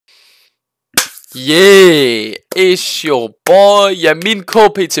Yeah, it's your boy Jamin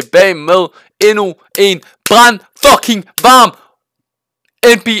KP tilbage med endnu en brand fucking varm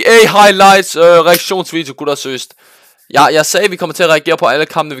NBA highlights reaktionsvideo, gutter søst. Jeg sagde, at vi kommer til at reagere på alle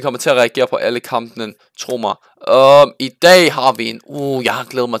kampene. Vi kommer til at reagere på alle kampene, tro mig. I dag har vi en... jeg har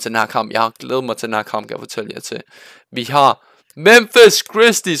glædet mig til den her kamp. Kan jeg fortælle jer til. Vi har Memphis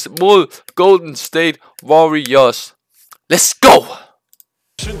Grizzlies mod Golden State Warriors. Let's go!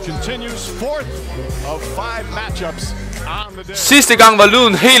 Sidste gang var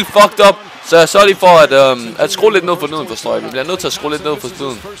lyden helt fucked up, så jeg sørger lige for at skrue lidt ned for lyden, forstår jeg. Vi bliver nødt til at skrue lidt ned for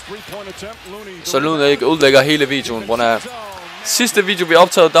lyden, så lyden ikke udlægger hele videoen. På den sidste video vi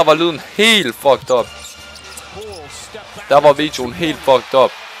optagede, der var lyden helt fucked up. Der var videoen helt fucked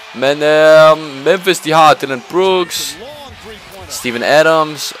up. Men Memphis, de har Dylan Brooks, Steven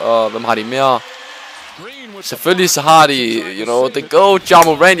Adams, og hvem har de mere? Selvfølgelig så har de, you know, the GOAT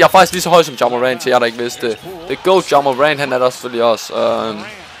Jamin. Jeg er faktisk lige så høj som Jamin, til jer der ikke vidste det. The GOAT Jamin, han er der selvfølgelig også.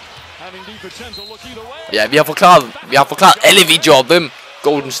 Ja, vi har forklaret alle videoer, hvem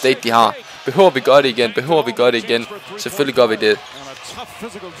Golden State de har. Behøver vi gøre det igen? Selvfølgelig gør vi det.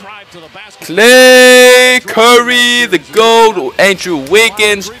 Clay, Curry, the GOAT, Andrew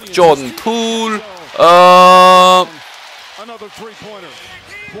Wiggins, Jordan Poole,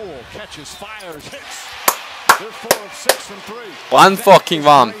 brand fucking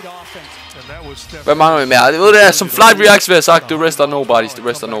varm. Hvad mangler vi mere? Det ved det, som Flight Reacts vil have sagt, the rest are nobodies.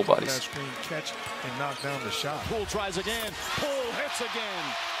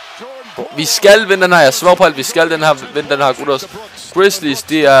 Vi skal vinde den her, jeg svær på alt, vi skal vinde den her, gutters. Grizzlies,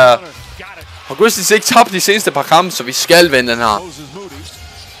 de er... Og Grizzlies ikke tabt de seneste par kampe, så vi skal vinde den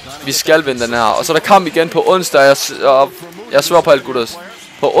her. Og så er der kamp igen på onsdag, jeg svær på alt, gutters.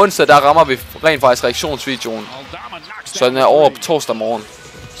 På onsdag, der rammer vi rent faktisk reaktionsvideoen. Så den er over på torsdag morgen.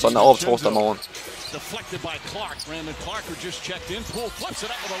 Damn,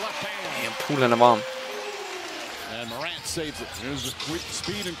 Poole han er varm. And Morant saves it. Here's the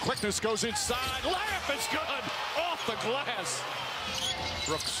speed and quickness goes inside. Layup is good off the glass.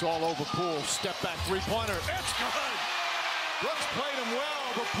 Brooks all over Poole. Step back three-pointer. It's good. Brooks played him well,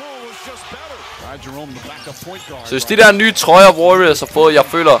 but Poole was just better. Jerome, the backup point guard. Så hvis de der nye trøjer Warriors har fået, jeg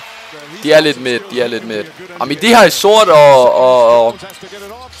føler, de er lidt midt. Jamen de her i sort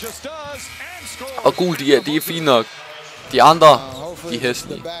og gul, de er fine nok. De andre, de er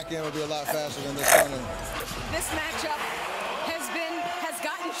hæslige.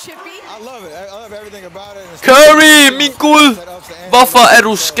 Curry, min gud! Hvorfor er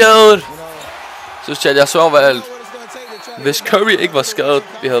du skadet? Så jeg sørger ved alt. Hvis Curry ikke var skadet,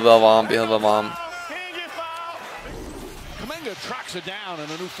 vi havde været varme.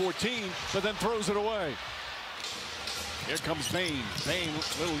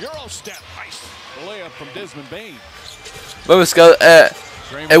 Hvem er skadet?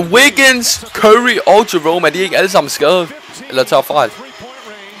 Er Wiggins, Curry og Jerome, er de ikke alle sammen skadet? Eller tager fejl?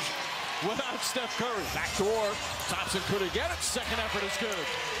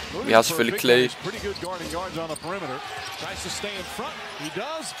 Vi har selvfølgelig Clay.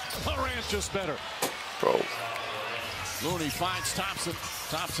 Bro.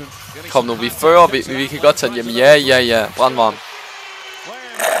 Kom nu, vi fører, vi kan godt tage den hjem. Ja, brandvarm.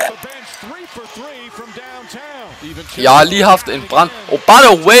 Jeg har lige haft en brand. Oh, by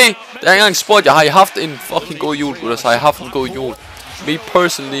the way, det er ikke engang spurgt, jeg har I haft en fucking god jul, gutters. Har I haft en god jul? Me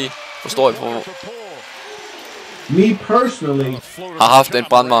personally, forstår I på? Me personally har haft en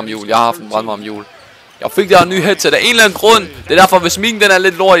brandvarm jul. Jeg fik det her nye headset af en eller anden grund. Det er derfor, hvis min den er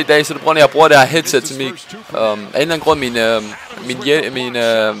lidt lort i dag, så det grund af, jeg bruger det her headset til mig. Af en eller anden grund, min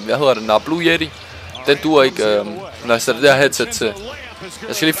hvad hedder den der, Blue Yeti, den duer ikke, når jeg sætter det her headset til.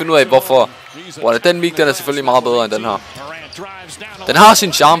 Jeg skal lige finde ud af, hvorfor. Den mic, den er selvfølgelig meget bedre end den her. Den har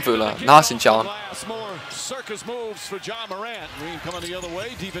sin charme, føler jeg.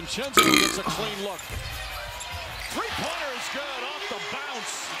 Three-pointer is good off the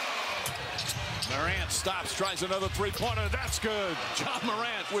bounce. Morant stops, tries another three-pointer. That's good. John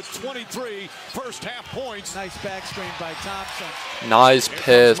Morant with 23 first-half points. Nice back screen by Thompson. Nice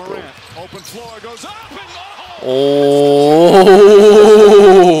pass, bro. Open floor goes up and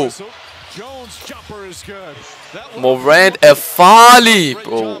Jones jumper is good. Morant er farlig,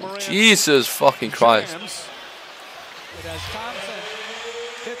 bro. Jesus fucking Christ. Thompson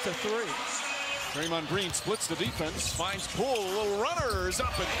hits a three. Draymond Green splits the defense, finds Poole, a little runner is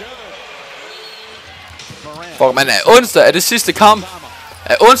up and good. Fuck, man, er onsdag er det sidste kamp?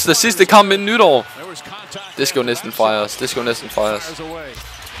 Er onsdag sidste kamp inden nytår? Det skal jo næsten fejres.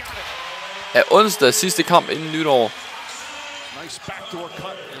 Er onsdag sidste kamp inden nytår? Nice backdoor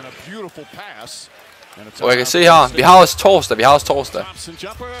cut and a beautiful pass. Og jeg kan se her, vi har også torsdag.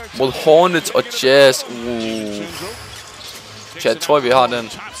 Mod Hornets og Jazz. Chat, tror jeg vi har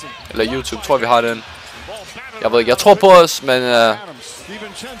den. Eller YouTube, tror jeg vi har den. Jeg ved ikke, jeg tror på os, men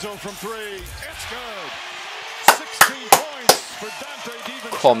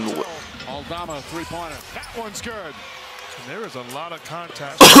kom nu. There is a lot of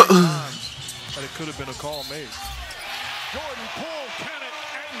contact that it could have been a call made. Jordan Poole, Kennett,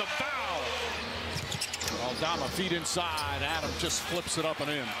 and the foul. Aldama feet inside. Adams just flips it up and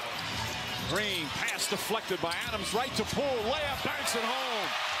in. Green, pass deflected by Adams, right to Poole. Layup, banks it home.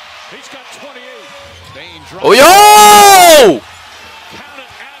 He's got 28. Bain drops. Oh, yo! Count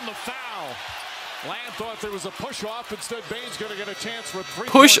it and the foul. Lamb thought there was a push off. Instead, Bain's going to get a chance for a three.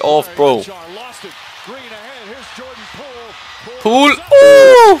 Push off, bro. Lost it. Green ahead. Here's Jordan Poole. Poole.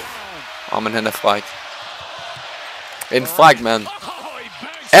 Men han er fræk. En fræk mand.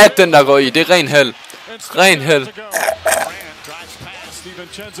 At den der går i, det er ren held. Ren held.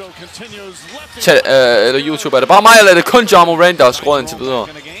 Eller YouTube, er det bare mig, eller er det kun Jamin, der har skruet indtil videre?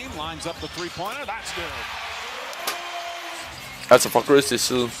 Altså fra Grizzlies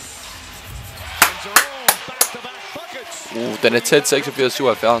side. Den er tæt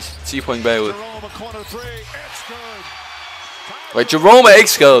 86-77. 10 point bagud. Wait, Jerome er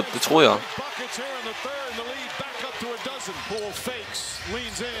ikke skadet, det tror jeg.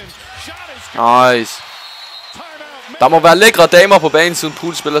 Nice. Der må være lækre damer på banen, siden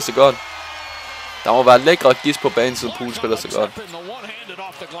Poole spiller så godt. Der må være lækre gis på banen, siden Poole spiller så godt.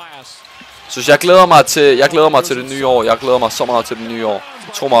 Så jeg glæder mig til det nye år. Jeg glæder mig så meget til det nye år.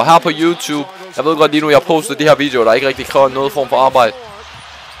 Tro mig, her på YouTube. Jeg ved godt lige nu, jeg poster de her videoer, der ikke rigtig kræver noget form for arbejde.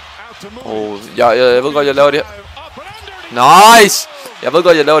 Jeg ved godt, jeg laver det her. Nice! Jeg ved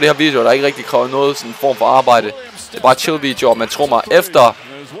godt, jeg laver de her videoer, der ikke rigtig kræver noget sådan form for arbejde. Det er bare chill videoer, men tro mig, efter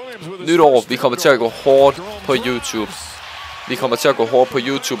nytår, vi kommer til at gå hårdt på YouTube. Vi kommer til at gå hårdt på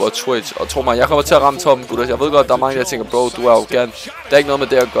YouTube og Twitch. Og tro mig, jeg kommer til at ramme toppen, gutter. Jeg ved godt, der er mange, der tænker, bro, du er arrogant. Det er ikke noget med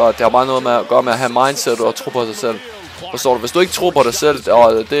det at gøre. Det har bare noget med at gøre med at have mindset og tro på sig selv. Forstår du? Hvis du ikke tror på dig selv,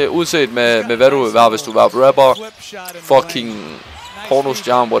 og det er uanset med hvad du vil være, hvis du vil være rapper, fucking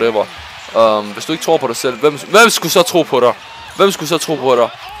pornostjerne, whatever. Hvis du ikke tror på dig selv, hvem skulle så tro på dig? Hvem skulle så tro på dig?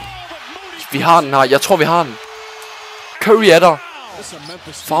 Vi har den her. Jeg tror, vi har den. Curry er der.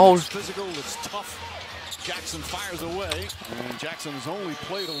 Foul. Jackson fires away, and Jackson has only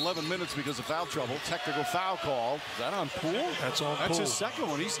played 11 minutes because of foul trouble. Technical foul call. Is that on Poole? That's on Poole. That's his second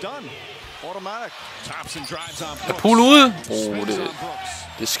one. He's done. Automatic. Thompson drives on Brooks. Poole ude.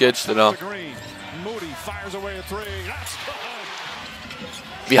 Det er sketch, det der. Moody fires away a three. That's good.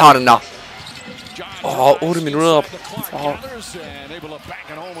 Vi har den der. 8 minutter op.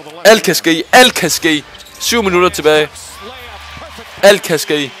 Alt kan ske. Alt kan ske. 7 minutter tilbage. Alt kan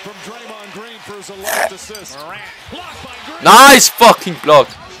ske. Nice fucking block.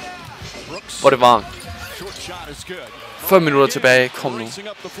 Hvor det var. 5 minutter tilbage. Kom nu.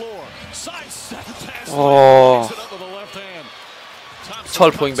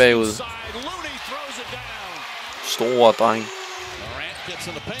 12 point bagud. Store dreng.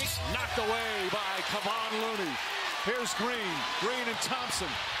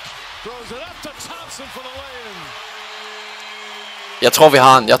 Jeg tror vi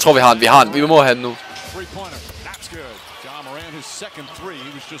har den. Jeg tror vi har den. Vi har den. Vi må have den nu.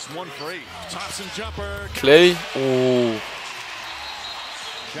 Clay.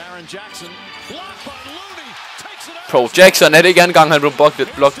 Bro, Jackson er det ikke anden gang, han blev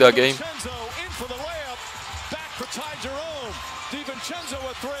blocked der game.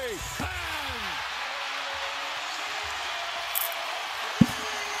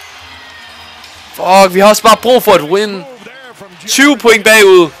 Fuck, vi har også bare brug for et win. 20 point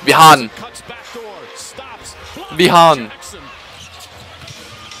bagud. Vi har den. Vi har den.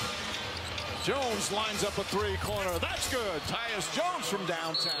 Jones lines up a three-corner. That's good. Tyus Jones from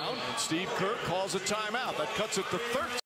downtown. And Steve Kerr calls a timeout. That cuts it to 13.